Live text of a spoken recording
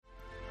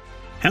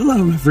Hello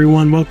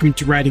everyone, welcome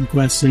to Writing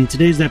Quest. In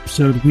today's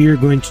episode, we are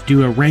going to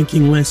do a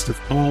ranking list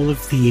of all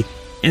of the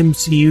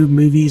MCU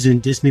movies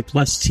and Disney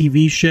Plus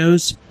TV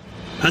shows.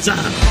 Huzzah!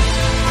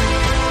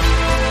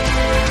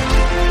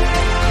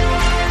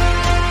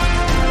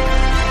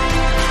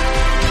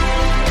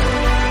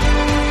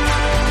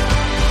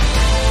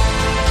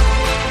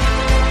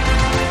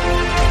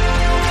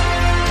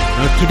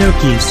 Okie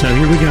dokie, so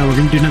here we go. We're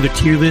going to do another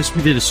tier list.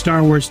 We did a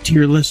Star Wars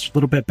tier list a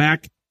little bit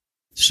back.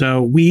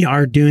 So we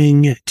are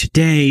doing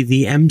today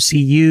the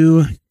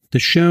MCU, the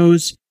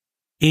shows,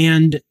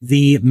 and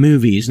the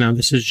movies. Now,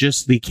 this is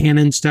just the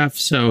canon stuff,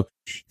 so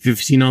if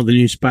you've seen all the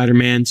new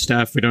Spider-Man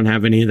stuff, we don't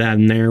have any of that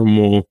in there, and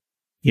we'll,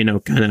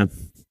 kind of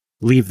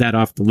leave that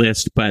off the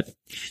list. But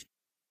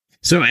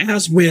so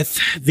as with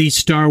the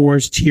Star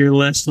Wars tier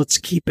list, let's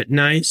keep it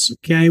nice,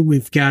 okay?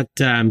 We've got,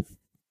 a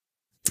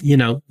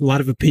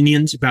lot of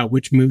opinions about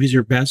which movies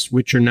are best,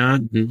 which are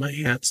not, and my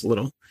hat's a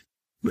little,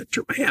 I'm going to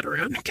turn my hat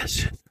around, I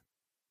guess.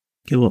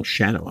 Get a little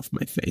shadow off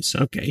my face.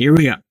 Okay, here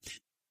we go.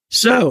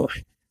 So,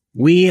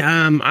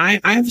 I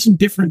have some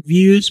different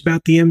views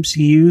about the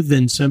MCU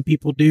than some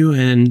people do,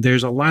 and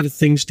there's a lot of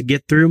things to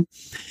get through.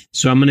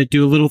 So I'm going to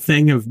do a little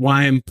thing of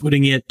why I'm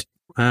putting it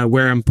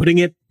where I'm putting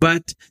it,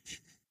 but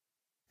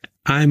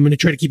I'm going to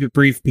try to keep it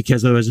brief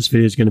because otherwise this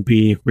video is going to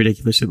be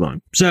ridiculously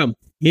long. So,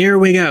 here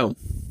we go.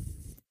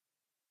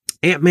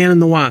 Ant-Man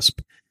and the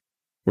Wasp.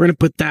 We're going to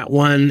put that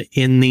one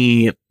in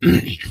the...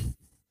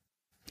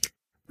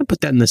 I'll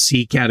put that in the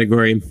C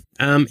category.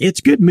 It's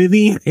a good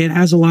movie. It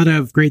has a lot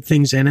of great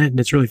things in it, and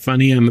it's really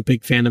funny. I'm a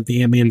big fan of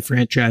the Ant-Man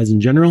franchise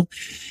in general.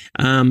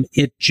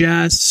 It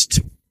just,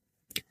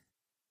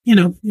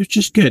 it was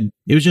just good.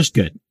 It was just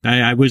good.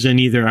 I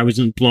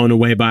wasn't blown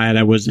away by it.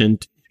 I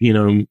wasn't,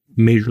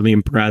 majorly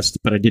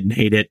impressed, but I didn't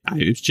hate it.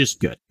 It was just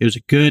good. It was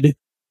a good,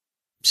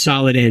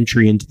 solid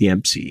entry into the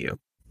MCU.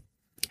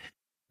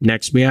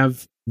 Next, we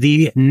have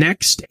the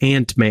next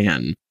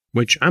Ant-Man,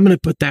 which I'm going to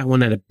put that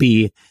one at a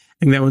B.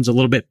 I think that one's a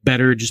little bit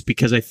better just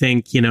because I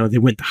think, they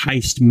went the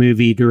heist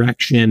movie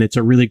direction. It's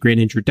a really great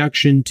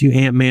introduction to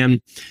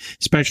Ant-Man,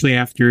 especially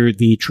after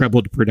the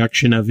trebled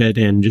production of it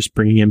and just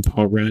bringing in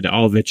Paul Rudd.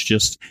 All of it's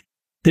just,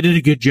 they did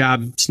a good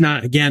job. It's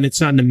not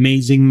an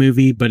amazing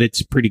movie, but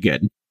it's pretty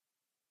good.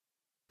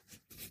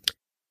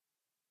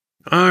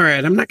 All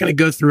right, I'm not going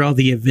to go through all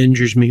the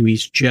Avengers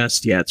movies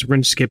just yet, so we're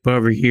going to skip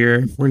over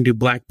here. We're going to do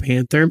Black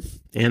Panther,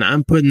 and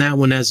I'm putting that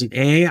one as an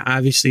A.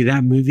 Obviously,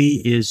 that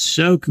movie is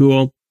so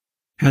cool.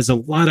 Has a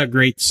lot of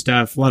great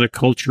stuff, a lot of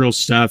cultural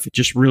stuff. It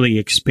just really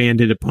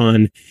expanded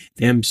upon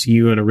the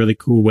MCU in a really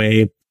cool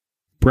way.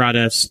 Brought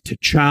us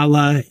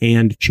T'Challa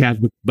and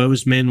Chadwick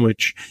Boseman,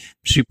 which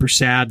I'm super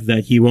sad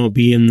that he won't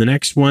be in the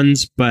next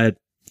ones, but,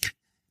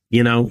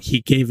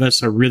 he gave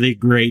us a really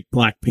great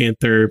Black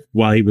Panther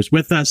while he was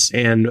with us,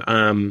 and,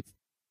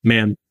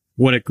 man,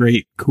 what a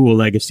great, cool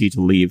legacy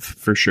to leave,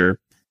 for sure.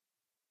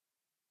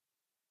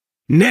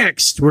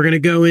 Next, we're going to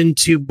go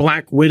into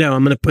Black Widow.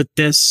 I'm going to put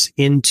this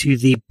into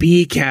the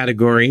B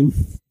category.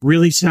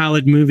 Really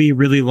solid movie.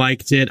 Really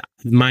liked it.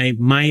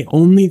 My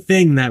only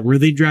thing that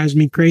really drives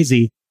me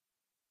crazy,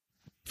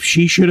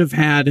 she should have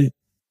had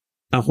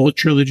a whole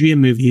trilogy of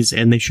movies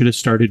and they should have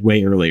started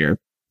way earlier.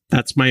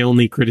 That's my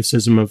only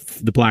criticism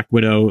of the Black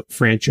Widow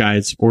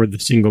franchise or the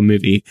single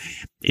movie.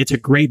 It's a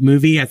great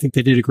movie. I think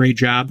they did a great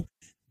job,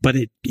 but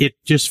it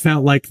just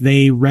felt like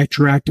they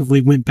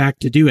retroactively went back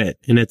to do it.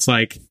 And it's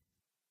like,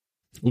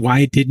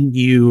 why didn't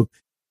you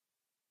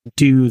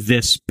do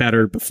this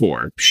better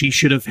before? She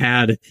should have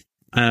had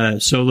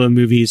solo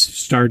movies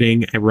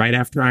starting right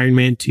after Iron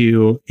Man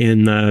 2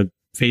 in the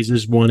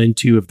phases 1 and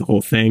 2 of the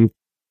whole thing.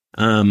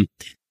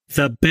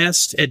 The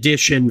best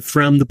addition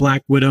from the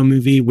Black Widow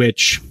movie,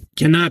 which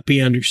cannot be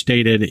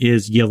understated,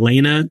 is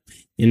Yelena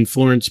in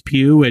Florence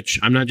Pugh, which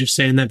I'm not just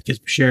saying that because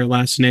we share a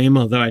last name,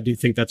 although I do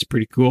think that's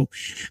pretty cool.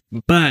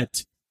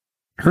 But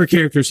her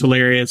character's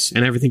hilarious,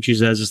 and everything she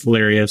says is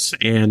hilarious,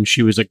 and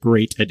she was a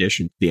great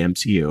addition to the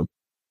MCU.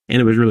 And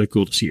it was really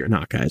cool to see her in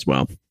Hawkeye as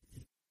well.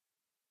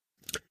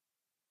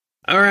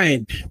 All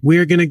right,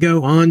 we're going to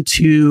go on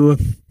to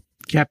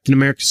Captain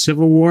America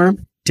Civil War.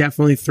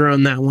 Definitely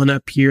throwing that one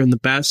up here in the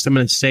best. I'm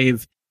going to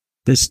save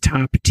this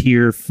top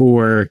tier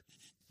for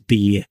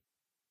the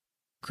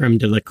creme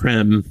de la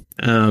creme.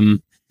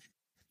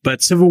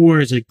 But Civil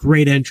War is a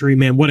great entry,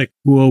 man. What a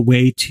cool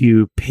way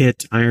to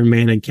pit Iron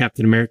Man and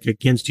Captain America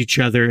against each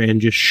other and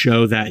just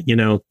show that,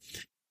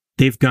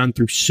 they've gone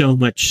through so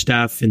much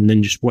stuff and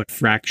then just what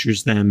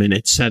fractures them. And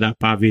it set up,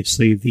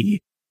 obviously,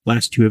 the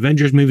last two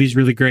Avengers movies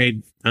really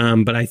great.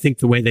 But I think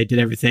the way they did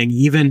everything,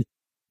 even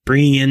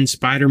bringing in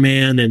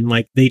Spider-Man and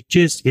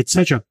it's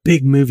such a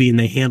big movie and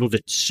they handled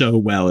it so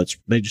well.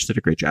 They just did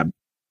a great job.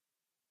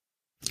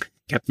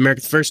 Captain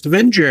America: The First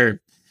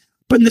Avenger.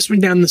 Putting this one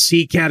down in the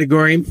C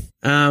category.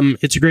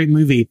 It's a great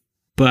movie,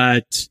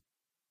 but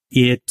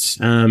it's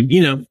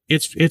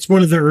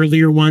one of the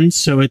earlier ones,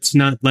 so it's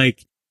not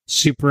like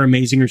super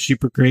amazing or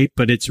super great,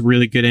 but it's a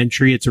really good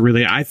entry.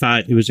 I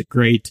thought it was a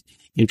great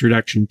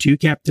introduction to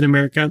Captain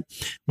America.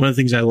 One of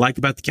the things I like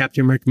about the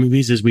Captain America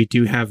movies is we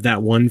do have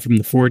that one from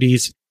the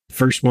 40s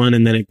first one,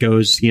 and then it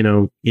goes,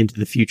 into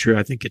the future.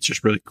 I think it's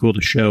just really cool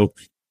to show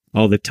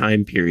all the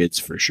time periods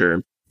for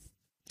sure.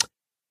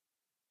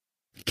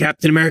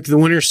 Captain America, the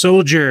Winter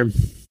Soldier.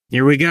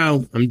 Here we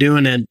go. I'm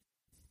doing it.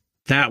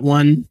 That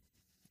one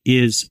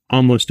is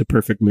almost a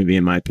perfect movie,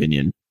 in my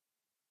opinion.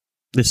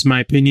 This is my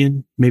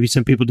opinion. Maybe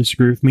some people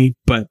disagree with me,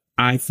 but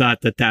I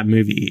thought that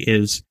movie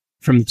is,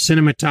 from the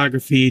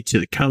cinematography to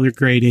the color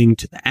grading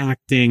to the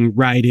acting,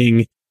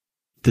 writing,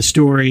 the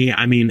story.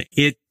 I mean,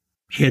 it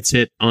hits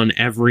it on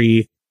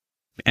everything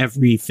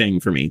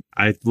for me.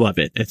 I love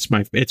it. It's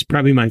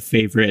probably my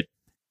favorite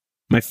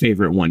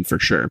one for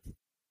sure.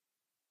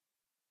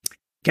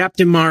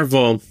 Captain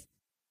Marvel.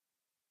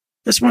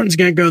 This one's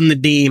going to go in the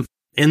D.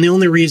 And the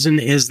only reason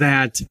is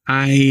that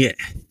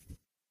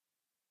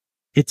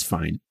it's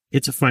fine.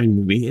 It's a fine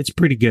movie. It's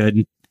pretty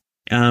good.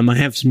 I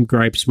have some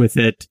gripes with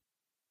it.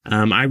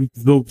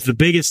 The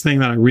biggest thing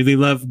that I really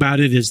love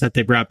about it is that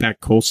they brought back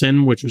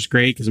Coulson, which was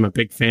great because I'm a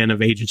big fan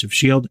of Agents of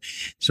S.H.I.E.L.D.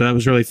 So that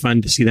was really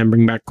fun to see them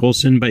bring back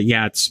Coulson. But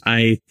yeah,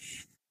 I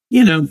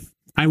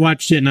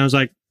watched it and I was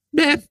like,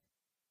 it's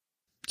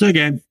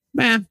okay.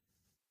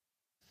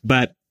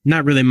 But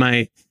not really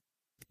my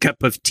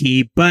cup of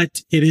tea,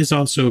 but it is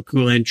also a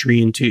cool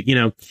entry into,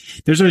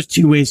 there's always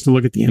two ways to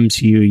look at the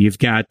MCU. You've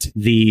got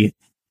the,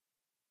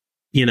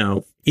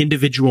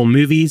 individual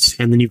movies,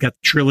 and then you've got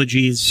the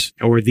trilogies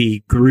or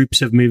the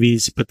groups of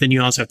movies, but then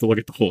you also have to look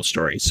at the whole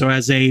story. So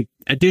as a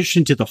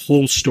addition to the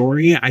whole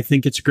story, I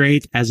think it's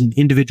great. As an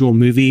individual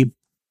movie,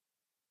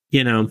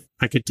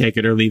 I could take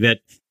it or leave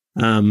it.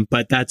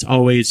 But that's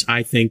always,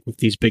 I think, with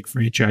these big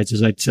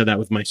franchises, I'd say that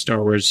with my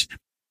Star Wars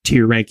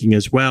tier ranking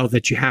as well,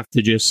 that you have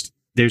to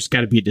there's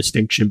got to be a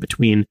distinction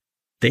between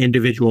the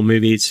individual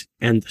movies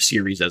and the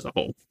series as a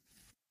whole.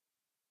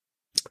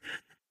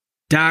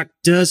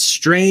 Doctor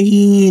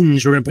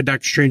Strange. We're going to put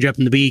Doctor Strange up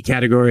in the B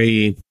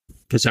category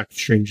because Doctor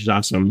Strange is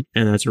awesome.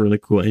 And that's a really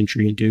cool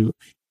entry into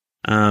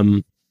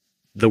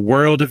the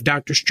world of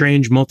Doctor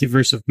Strange.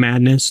 Multiverse of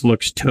Madness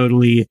looks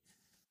totally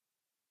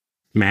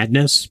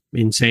madness,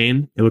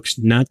 insane. It looks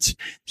nuts.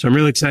 So I'm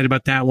really excited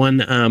about that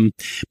one.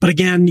 But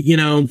again,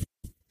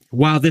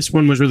 while this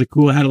one was really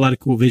cool, it had a lot of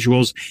cool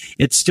visuals,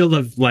 it's still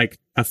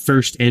a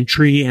first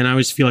entry. And I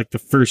always feel like the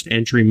first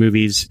entry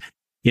movies,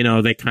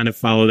 they kind of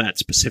follow that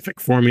specific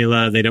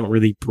formula. They don't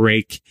really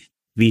break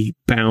the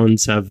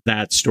bounds of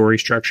that story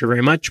structure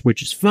very much,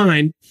 which is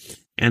fine.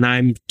 And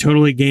I'm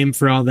totally game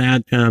for all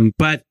that.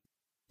 But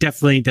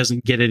definitely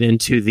doesn't get it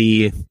into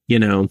the,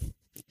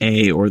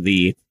 A or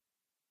the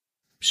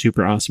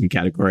super awesome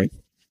category.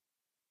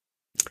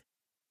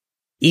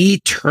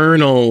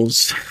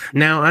 Eternals.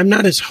 Now, I'm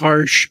not as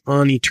harsh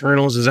on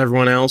Eternals as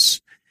everyone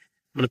else.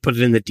 I'm going to put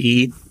it in the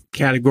D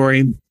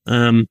category.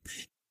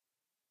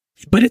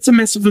 But it's a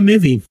mess of a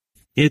movie.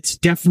 It's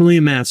definitely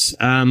a mess.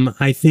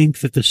 I think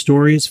that the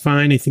story is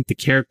fine. I think the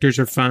characters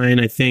are fine.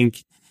 I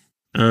think,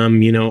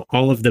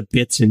 all of the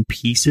bits and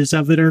pieces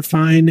of it are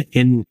fine.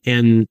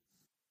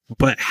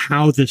 But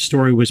how the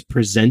story was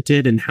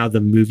presented and how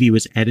the movie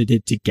was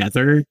edited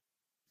together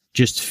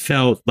just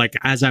felt like,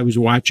 as I was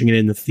watching it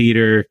in the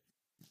theater,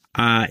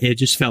 it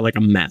just felt like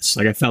a mess.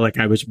 Like I felt like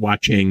I was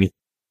watching,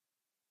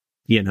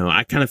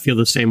 I kind of feel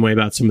the same way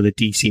about some of the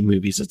DC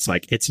movies. It's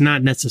like, it's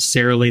not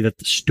necessarily that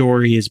the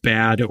story is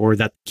bad or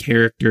that the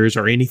characters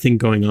or anything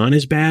going on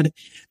is bad.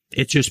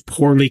 It's just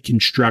poorly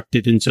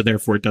constructed. And so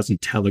therefore it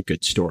doesn't tell a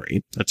good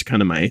story. That's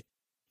kind of my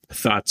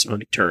thoughts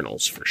on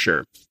Eternals for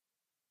sure.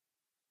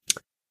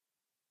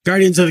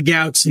 Guardians of the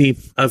Galaxy,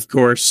 of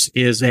course,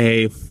 is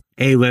a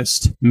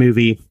A-list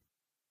movie.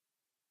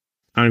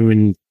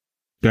 Do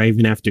I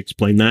even have to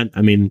explain that?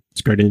 I mean,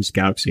 it's Guardians of the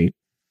Galaxy.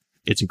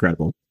 It's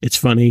incredible. It's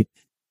funny.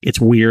 It's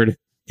weird.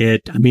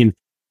 Guardians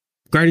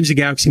of the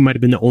Galaxy might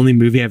have been the only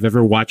movie I've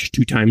ever watched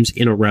 2 times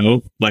in a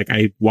row. Like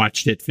I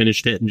watched it,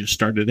 finished it, and just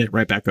started it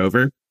right back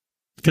over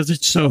because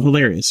it's so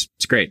hilarious.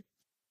 It's great.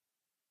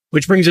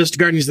 Which brings us to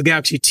Guardians of the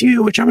Galaxy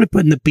 2, which I'm going to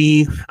put in the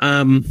B.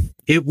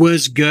 It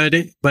was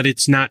good, but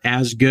it's not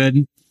as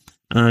good.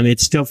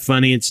 It's still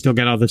funny. It's still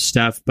got all this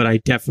stuff, but I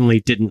definitely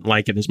didn't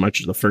like it as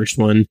much as the first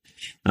one.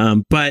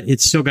 But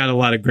it's still got a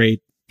lot of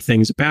great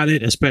things about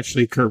it,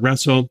 especially Kurt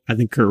Russell. I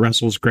think Kurt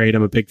Russell's great.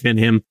 I'm a big fan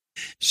of him.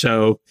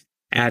 So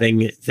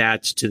adding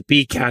that to the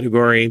B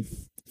category,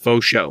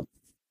 faux show.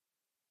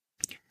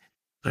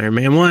 Iron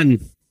Man 1.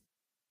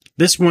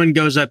 This one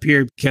goes up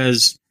here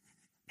because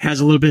it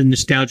has a little bit of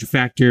nostalgia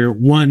factor.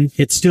 One,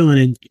 it's still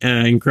an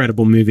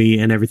incredible movie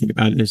and everything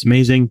about it is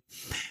amazing.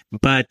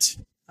 But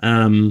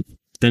the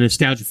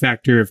nostalgia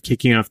factor of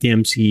kicking off the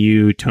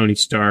MCU, Tony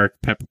Stark,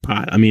 Pepper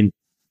Pot. I mean,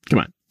 come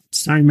on.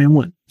 It's Iron Man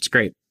 1. It's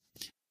great.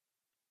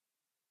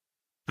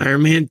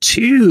 Iron Man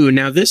 2.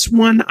 Now, this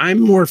one, I'm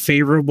more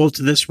favorable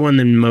to this one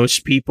than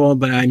most people,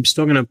 but I'm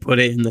still going to put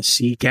it in the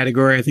C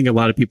category. I think a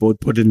lot of people would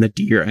put it in the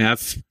D or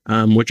F,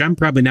 which I'm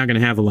probably not going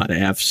to have a lot of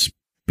Fs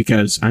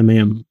because I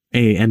am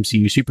a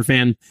MCU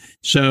superfan.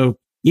 So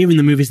even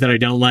the movies that I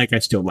don't like, I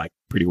still like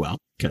pretty well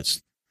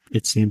because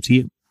it's the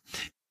MCU.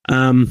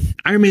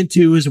 Iron Man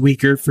 2 is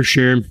weaker for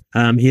sure.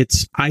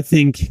 I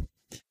think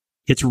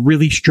it's a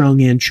really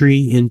strong entry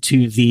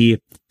into the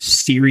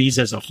series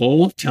as a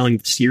whole, telling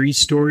the series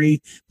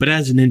story. But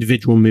as an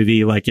individual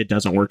movie, like, it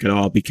doesn't work at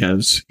all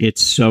because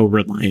it's so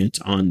reliant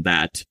on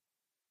that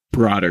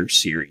broader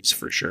series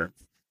for sure.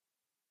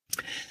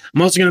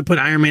 I'm also going to put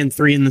Iron Man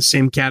 3 in the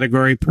same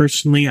category.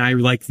 Personally, I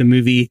like the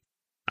movie,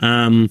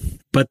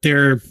 but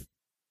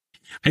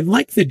I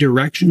like the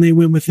direction they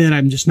went with it.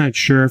 I'm just not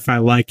sure if I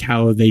like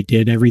how they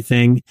did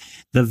everything.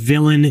 The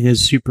villain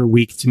is super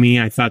weak to me.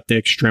 I thought the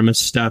Extremis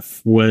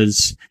stuff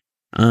was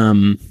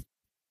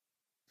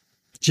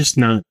just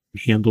not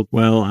handled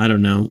well. I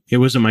don't know. It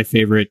wasn't my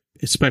favorite,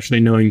 especially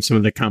knowing some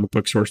of the comic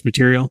book source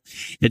material.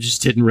 It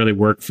just didn't really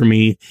work for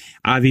me.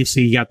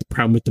 Obviously, you got the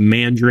problem with the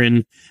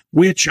Mandarin,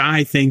 which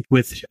I think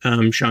with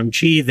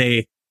Shang-Chi,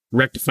 they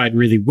rectified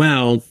really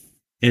well.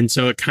 And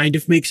so it kind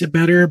of makes it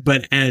better,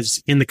 but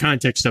as in the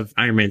context of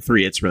Iron Man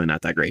 3, it's really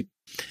not that great.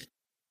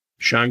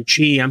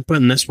 Shang-Chi, I'm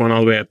putting this one all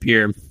the way up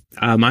here.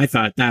 I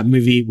thought that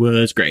movie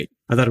was great.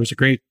 I thought it was a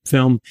great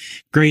film,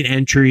 great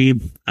entry,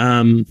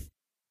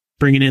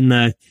 bringing in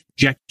the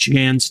Jack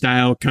Chan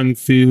style kung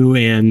fu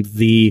and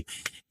the,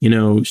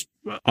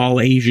 all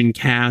Asian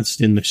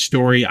cast and the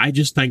story. I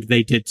just think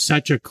they did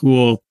such a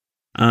cool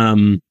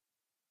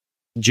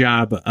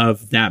job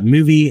of that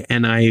movie,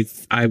 and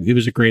it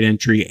was a great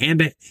entry,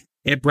 and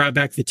it brought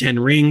back the 10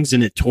 rings,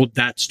 and it told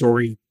that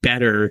story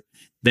better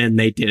than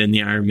they did in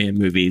the Iron Man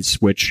movies,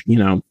 which,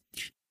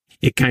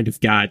 it kind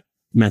of got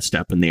messed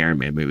up in the Iron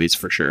Man movies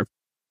for sure.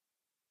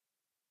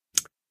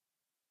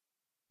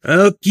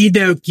 Okie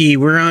dokie,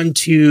 we're on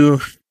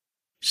to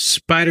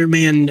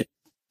Spider-Man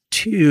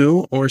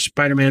 2 or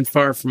Spider-Man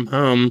Far From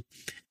Home.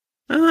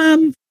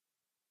 I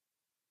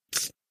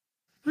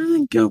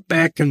go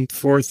back and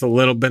forth a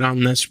little bit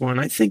on this one.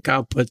 I think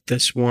I'll put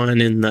this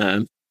one in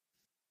the...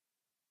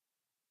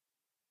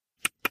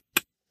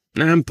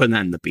 I'm putting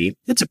that in the B.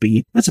 It's a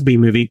B. That's a B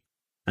movie.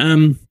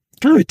 Kind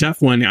of a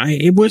tough one. I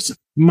didn't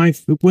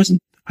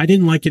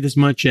like it as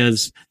much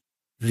as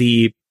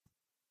the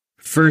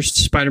first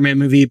Spider-Man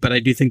movie, but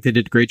I do think they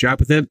did a great job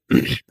with it.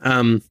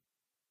 I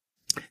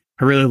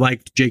really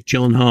liked Jake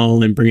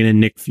Gyllenhaal and bringing in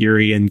Nick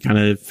Fury and kind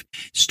of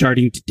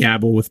starting to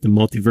dabble with the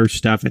multiverse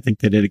stuff. I think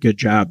they did a good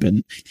job.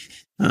 And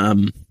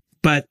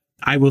but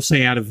I will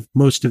say, out of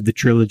most of the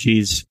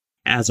trilogies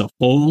as a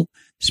whole,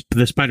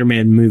 the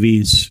Spider-Man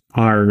movies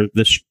are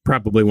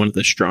probably one of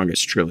the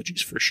strongest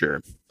trilogies for sure.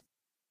 I'm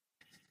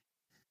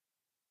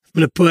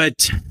going to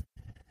put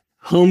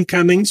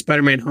Homecoming.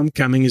 Spider-Man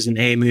Homecoming is an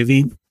A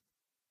movie.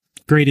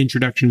 Great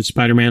introduction to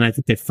Spider-Man. I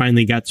think they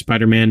finally got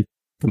Spider-Man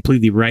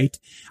completely right.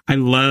 I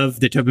love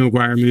the Tobey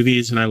Maguire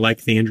movies, and I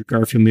like the Andrew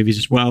Garfield movies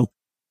as well.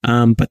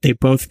 But they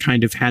both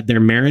kind of had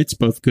their merits,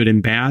 both good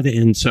and bad.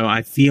 And so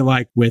I feel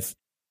like with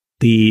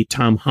the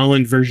Tom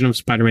Holland version of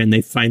Spider-Man,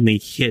 they finally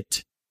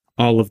hit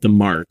all of the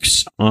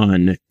marks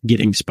on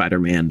getting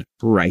Spider-Man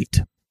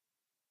right.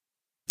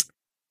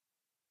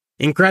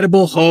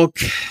 Incredible Hulk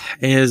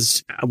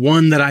is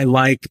one that I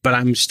like, but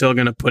I'm still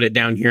going to put it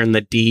down here in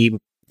the D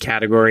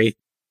category.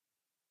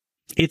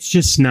 It's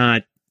just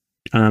not,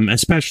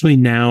 especially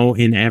now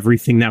in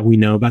everything that we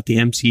know about the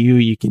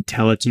MCU, you can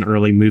tell it's an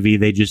early movie.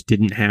 They just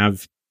didn't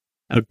have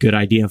a good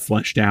idea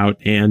fleshed out.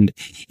 And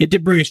it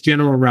did bring us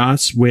General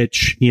Ross,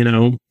 which,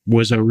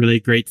 was a really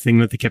great thing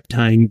that they kept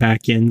tying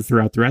back in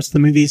throughout the rest of the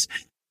movies.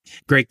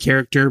 Great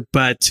character,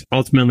 but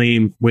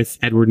ultimately with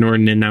Edward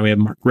Norton and now we have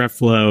Mark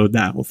Ruffalo,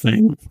 that whole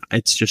thing,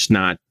 it's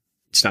not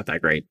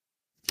that great.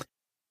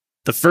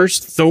 The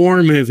first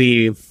Thor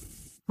movie, I'm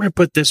going to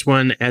put this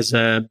one as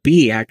a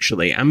B,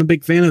 actually. I'm a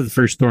big fan of the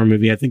first Thor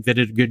movie. I think they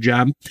did a good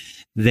job.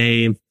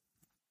 They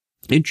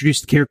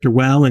introduced the character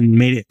well and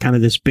made it kind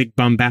of this big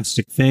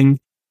bombastic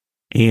thing.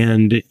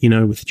 And,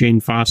 with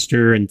Jane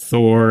Foster and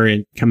Thor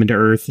and coming to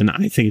Earth, and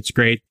I think it's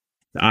great.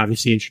 They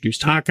obviously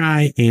introduced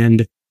Hawkeye,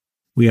 and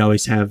we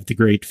always have the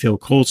great Phil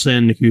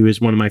Coulson, who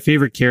is one of my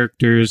favorite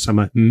characters. I'm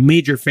a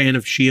major fan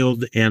of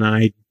S.H.I.E.L.D., and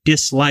I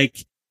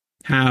dislike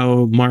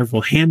how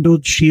Marvel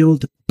handled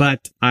S.H.I.E.L.D.,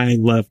 but I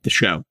love the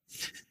show.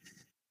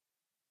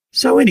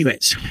 So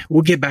anyways,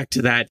 we'll get back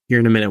to that here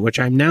in a minute, which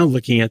I'm now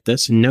looking at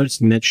this and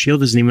noticing that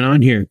S.H.I.E.L.D. isn't even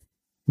on here,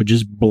 which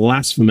is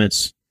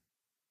blasphemous.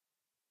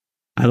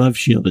 I love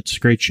S.H.I.E.L.D. It's a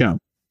great show.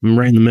 I'm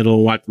right in the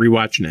middle of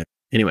rewatching it.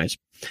 Anyways,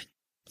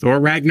 Thor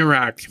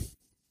Ragnarok,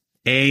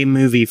 A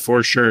movie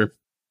for sure.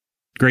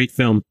 Great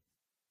film.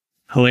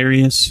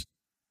 Hilarious.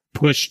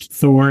 Pushed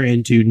Thor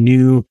into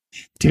new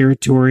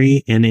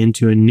territory and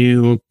into a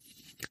new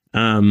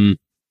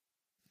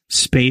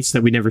space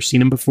that we'd never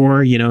seen him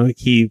before.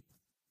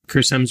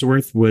 Chris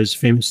Hemsworth was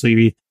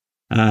famously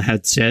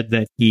had said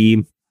that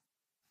he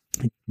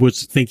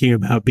was thinking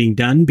about being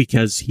done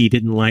because he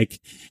didn't like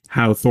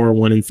how Thor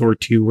 1 and Thor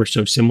 2 were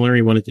so similar.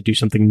 He wanted to do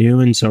something new,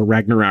 and so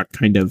Ragnarok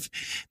kind of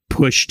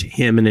pushed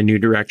him in a new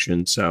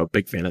direction. So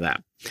big fan of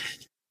that.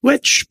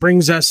 Which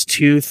brings us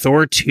to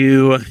Thor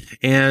 2,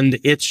 and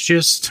it's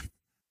just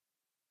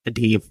a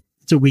D.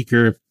 It's a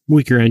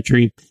weaker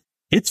entry.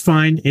 It's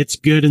fine. It's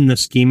good in the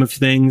scheme of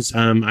things.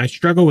 I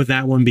struggle with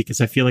that one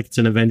because I feel like it's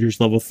an Avengers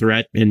level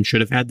threat and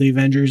should have had the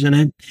Avengers in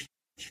it.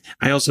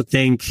 I also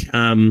think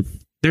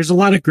there's a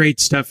lot of great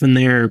stuff in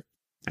there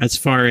as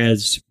far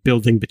as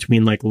building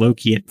between like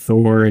Loki and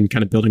Thor and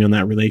kind of building on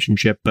that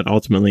relationship. But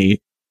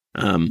ultimately,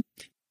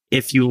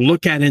 if you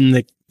look at it in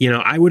the,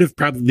 I would have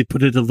probably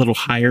put it a little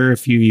higher a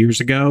few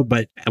years ago,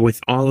 but with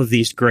all of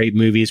these great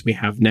movies we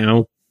have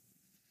now,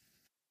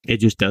 it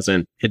just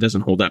doesn't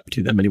hold up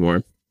to them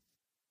anymore.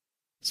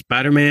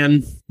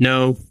 Spider-Man,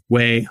 No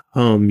Way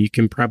Home. You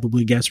can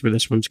probably guess where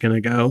this one's going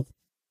to go.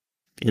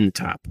 In the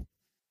top.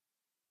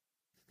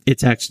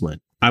 It's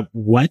excellent.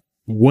 What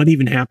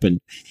even happened?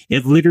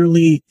 It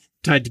literally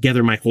tied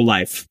together my whole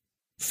life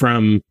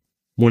from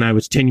when I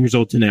was 10 years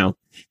old to now.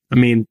 I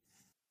mean,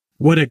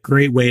 what a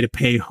great way to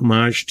pay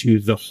homage to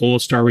the whole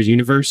Star Wars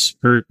universe,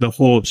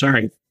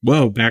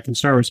 back in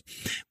Star Wars.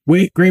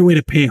 Great way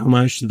to pay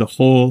homage to the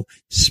whole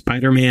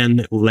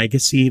Spider-Man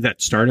legacy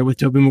that started with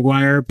Tobey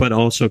Maguire, but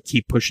also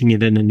keep pushing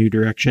it in a new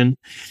direction.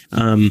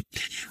 I'm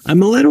a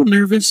little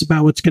nervous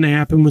about what's going to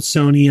happen with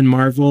Sony and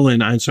Marvel,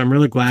 so I'm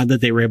really glad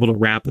that they were able to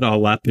wrap it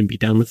all up and be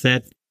done with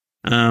it.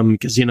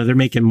 Because, they're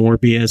making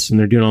Morbius and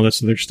they're doing all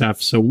this other stuff.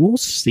 So we'll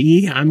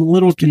see. I'm a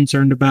little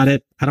concerned about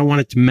it. I don't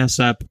want it to mess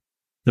up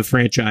the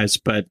franchise,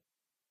 but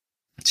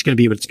it's going to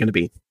be what it's going to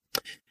be.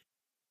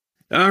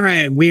 All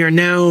right, we are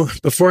now,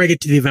 before I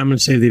get to I'm going to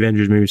save the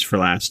Avengers movies for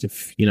last, I'm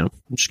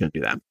just going to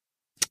do that.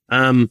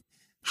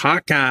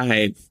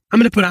 Hawkeye. I'm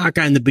going to put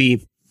Hawkeye in the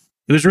B.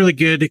 It was really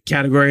good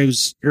category. It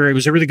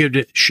was a really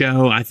good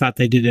show. I thought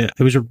they did it.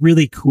 It was a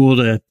really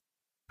cool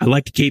I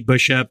liked Kate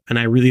Bishop, and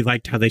I really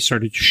liked how they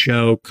started to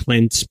show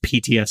Clint's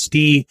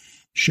PTSD,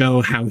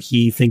 show how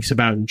he thinks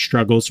about and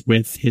struggles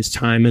with his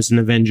time as an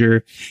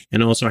Avenger,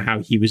 and also how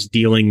he was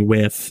dealing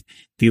with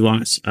the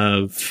loss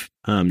of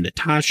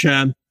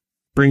Natasha,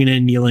 bringing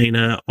in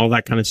Yelena, all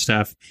that kind of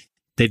stuff.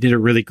 They did a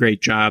really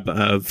great job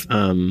of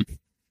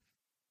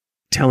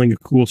telling a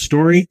cool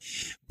story,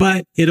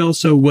 but it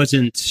also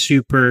wasn't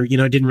super, it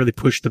didn't really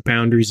push the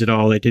boundaries at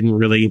all. It didn't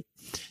really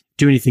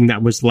do anything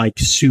that was like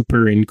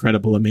super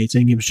incredible,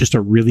 amazing. It was just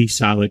a really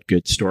solid,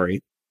 good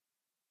story.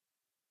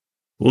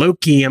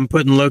 Loki, I'm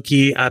putting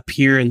Loki up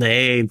here in the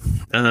A.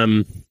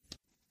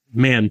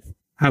 Man,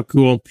 how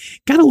cool.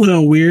 Got a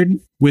little weird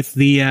with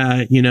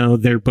the,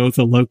 they're both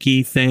a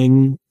Loki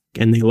thing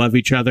and they love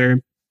each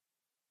other.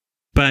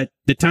 But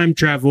the time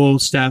travel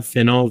stuff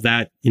and all of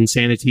that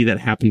insanity that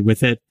happened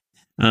with it,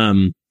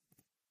 I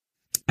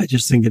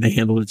just think that they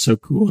handled it so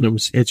cool.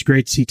 And it's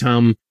great to see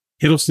Tom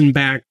Hiddleston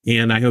back,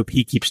 and I hope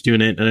he keeps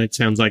doing it. And it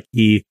sounds like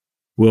he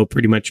will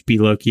pretty much be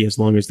Loki as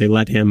long as they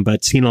let him.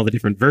 But seeing all the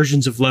different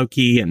versions of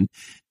Loki, and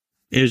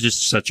it was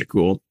just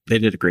they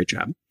did a great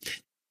job.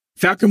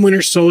 Falcon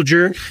Winter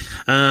Soldier,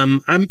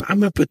 I'm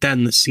gonna put that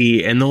in the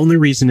C, and the only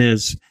reason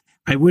is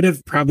I would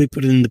have probably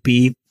put it in the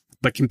B,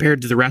 but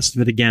compared to the rest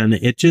of it, again,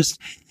 it just,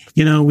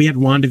 we had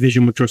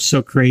WandaVision, which was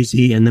so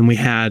crazy, and then we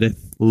had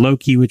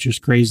Loki, which was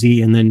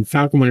crazy, and then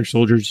Falcon Winter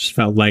Soldier just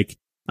felt like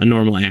a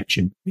normal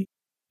action movie.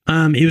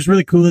 It was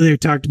really cool that they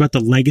talked about the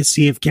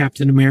legacy of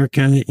Captain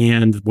America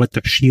and what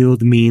the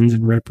shield means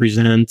and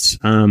represents.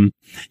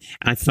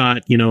 I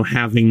thought,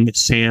 having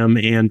Sam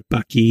and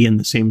Bucky in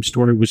the same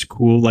story was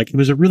cool. Like, it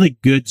was a really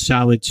good,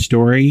 solid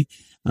story,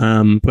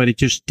 but it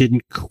just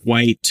didn't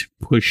quite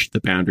push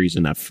the boundaries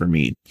enough for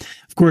me.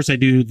 Of course,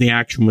 the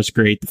action was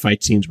great. The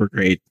fight scenes were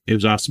great. It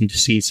was awesome to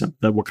see some of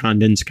the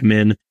Wakandans come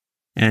in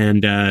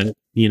and,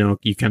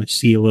 you kind of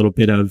see a little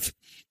bit of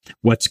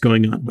what's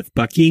going on with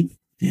Bucky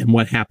and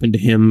what happened to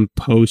him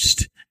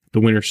post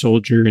the Winter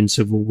Soldier and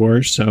Civil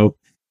War. So,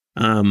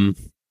 it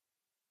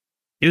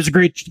was a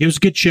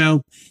good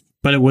show,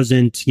 but it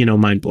wasn't,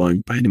 mind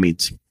blowing by any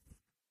means.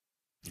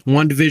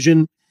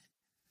 WandaVision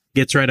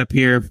gets right up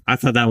here. I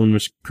thought that one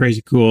was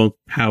crazy cool,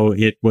 how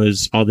it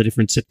was all the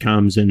different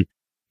sitcoms and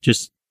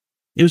just,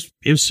 it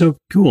was so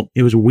cool.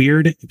 It was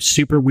weird, it was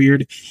super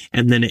weird.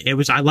 And then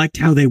I liked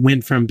how they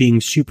went from being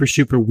super,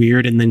 super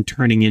weird and then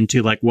turning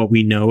into like what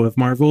we know of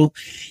Marvel.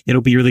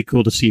 It'll be really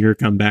cool to see her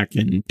come back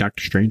in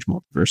Doctor Strange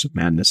Multiverse of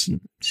Madness and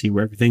see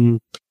where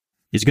everything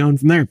is going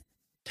from there.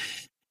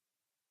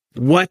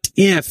 What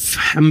If?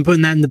 I'm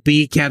putting that in the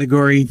B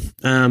category.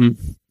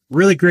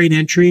 Really great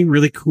entry,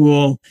 really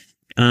cool.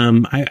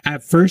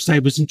 At first I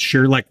wasn't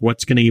sure like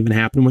what's going to even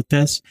happen with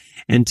this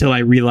until I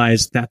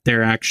realized that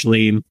they're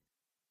actually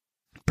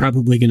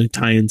probably going to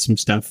tie in some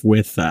stuff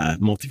with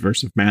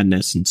Multiverse of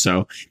Madness. And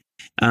so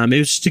it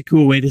was just a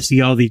cool way to see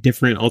all the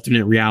different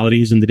alternate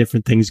realities and the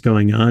different things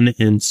going on.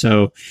 And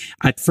so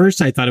at first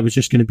I thought it was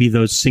just going to be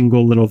those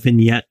single little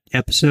vignette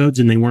episodes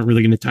and they weren't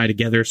really going to tie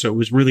together. So it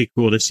was really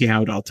cool to see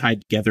how it all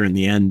tied together in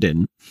the end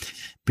and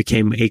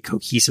became a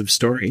cohesive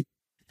story.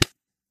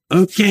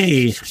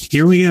 Okay,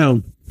 here we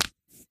go.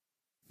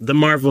 The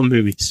Marvel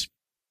movies.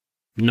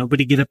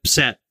 Nobody get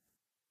upset.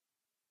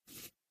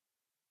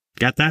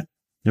 Got that?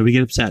 Nobody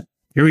get upset.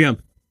 Here we go.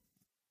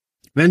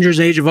 Avengers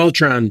Age of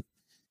Ultron.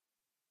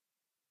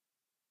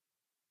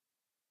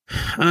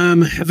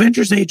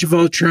 Avengers Age of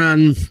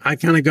Ultron, I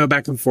kind of go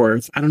back and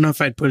forth. I don't know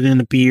if I'd put it in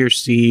a B or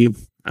C.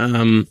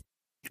 I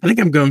think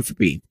I'm going for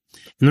B.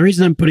 And the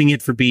reason I'm putting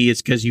it for B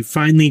is because you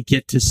finally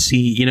get to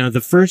see,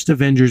 the first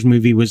Avengers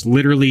movie was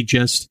literally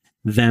just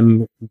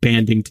them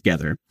banding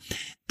together.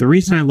 The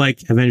reason I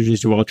like Avengers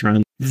Age of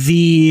Ultron,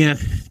 the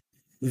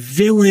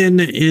villain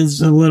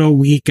is a little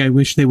weak. I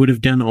wish they would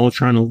have done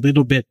Ultron a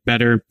little bit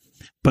better.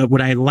 But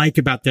what I like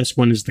about this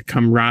one is the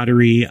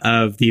camaraderie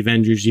of the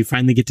Avengers. You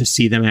finally get to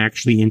see them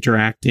actually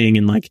interacting,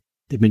 and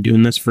they've been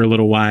doing this for a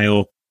little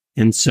while.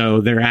 And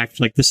so they're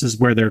actually this is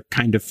where they're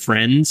kind of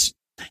friends.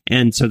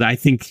 And so I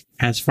think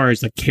as far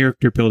as the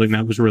character building,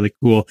 that was really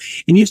cool.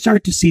 And you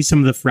start to see some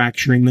of the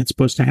fracturing that's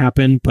supposed to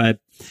happen. But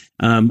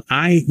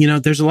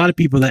there's a lot of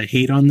people that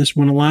hate on this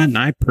one a lot. And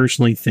I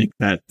personally think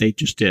that they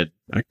just did.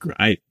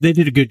 They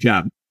did a good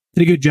job.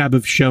 Did a good job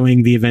of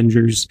showing the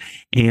Avengers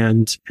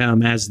and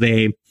as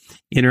they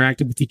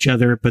interacted with each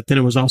other. But then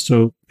it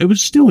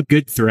was still a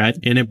good threat.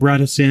 And it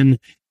brought us in,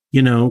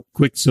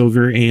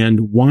 Quicksilver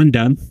and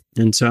Wanda.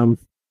 And so,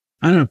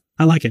 I don't know.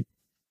 I like it.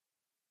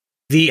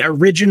 The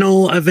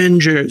original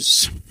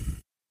Avengers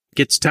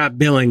gets top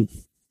billing.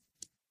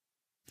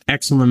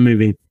 Excellent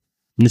movie.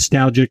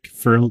 Nostalgic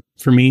for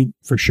me,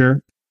 for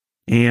sure.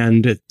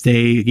 And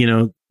they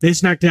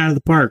just knocked it out of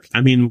the park.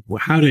 I mean,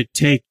 how to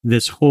take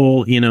this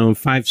whole,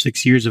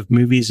 5-6 years of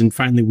movies and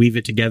finally weave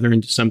it together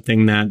into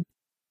something that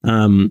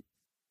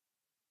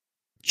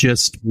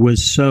just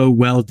was so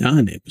well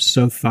done. It was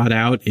so thought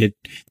out. It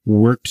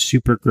worked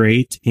super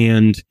great.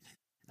 And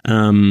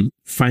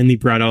finally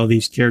brought all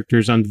these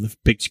characters onto the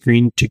big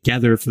screen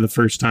together for the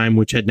first time,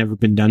 which had never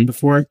been done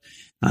before.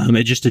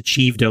 It just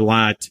achieved a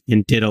lot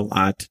and did a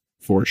lot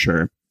for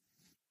sure.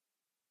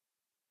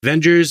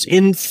 Avengers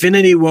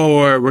Infinity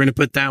War. We're going to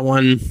put that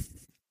one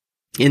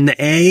in the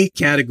A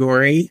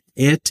category.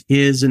 It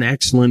is an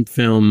excellent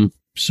film.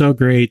 So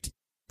great.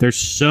 There's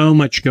so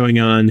much going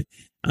on.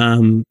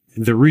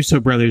 The Russo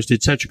brothers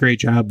did such a great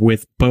job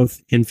with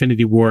both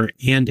Infinity War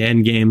and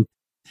Endgame.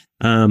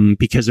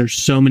 Because there's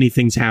so many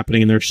things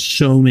happening and there's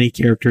so many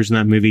characters in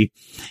that movie.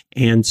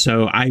 And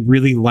so I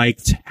really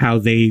liked how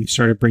they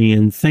started bringing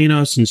in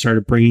Thanos and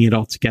started bringing it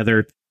all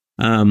together.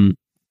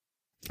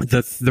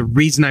 The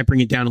reason I bring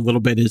it down a little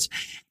bit is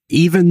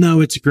even though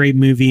it's a great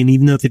movie and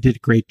even though they did a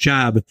great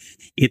job,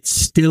 it's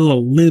still a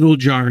little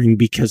jarring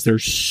because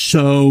there's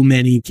so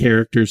many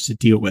characters to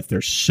deal with.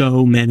 There's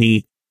so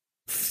many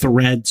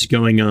threads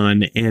going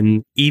on.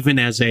 And even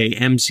as a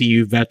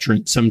MCU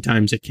veteran,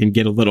 sometimes it can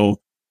get a little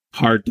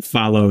hard to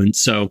follow. And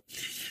so,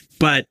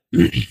 but,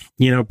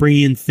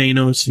 bringing in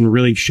Thanos and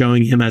really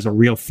showing him as a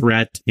real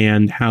threat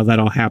and how that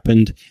all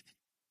happened.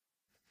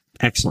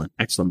 Excellent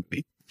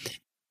movie.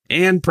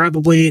 And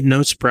probably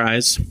no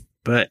surprise,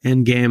 but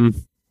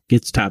Endgame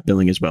gets top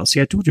billing as well.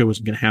 See, I told you I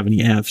wasn't going to have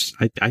any Fs.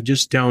 I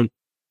just don't.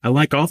 I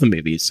like all the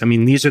movies. I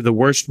mean, these are the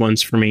worst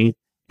ones for me,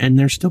 and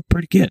they're still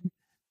pretty good.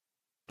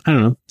 I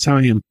don't know. That's how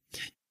I am.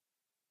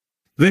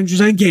 Avengers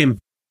Endgame.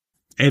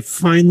 It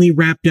finally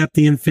wrapped up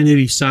the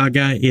Infinity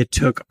Saga. It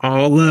took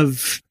all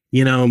of,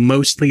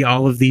 mostly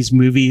all of these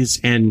movies,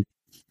 and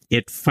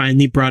it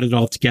finally brought it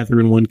all together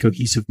in one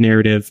cohesive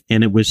narrative.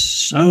 And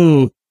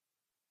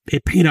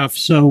it paid off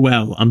so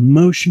well.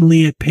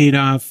 Emotionally, it paid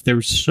off. There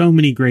were so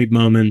many great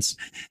moments.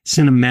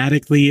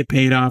 Cinematically, it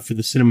paid off for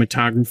the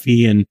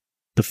cinematography and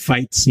the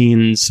fight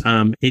scenes.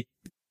 It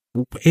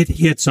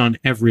hits on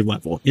every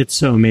level. It's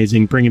so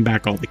amazing. Bringing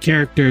back all the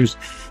characters,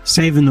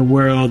 saving the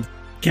world,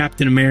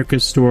 Captain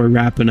America's story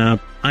wrapping up,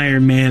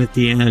 Iron Man at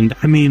the end.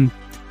 I mean,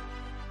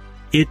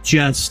 it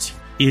just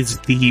is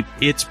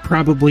it's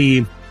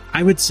probably,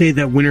 I would say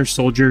that Winter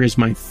Soldier is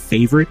my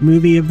favorite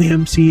movie of the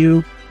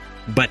MCU,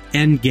 but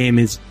Endgame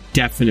is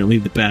definitely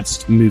the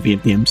best movie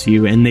of the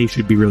MCU, and they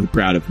should be really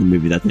proud of the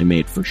movie that they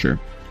made for sure.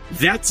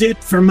 That's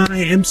it for my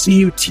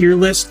MCU tier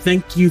list.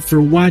 Thank you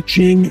for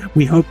watching.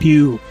 We hope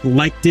you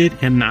liked it,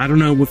 and I don't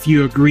know if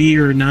you agree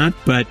or not,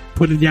 but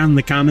put it down in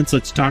the comments.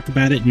 Let's talk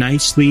about it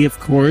nicely, of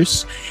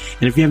course.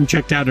 And if you haven't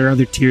checked out our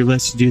other tier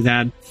lists, do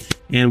that.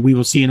 And we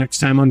will see you next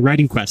time on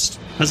Writing Quest.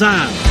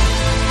 Huzzah!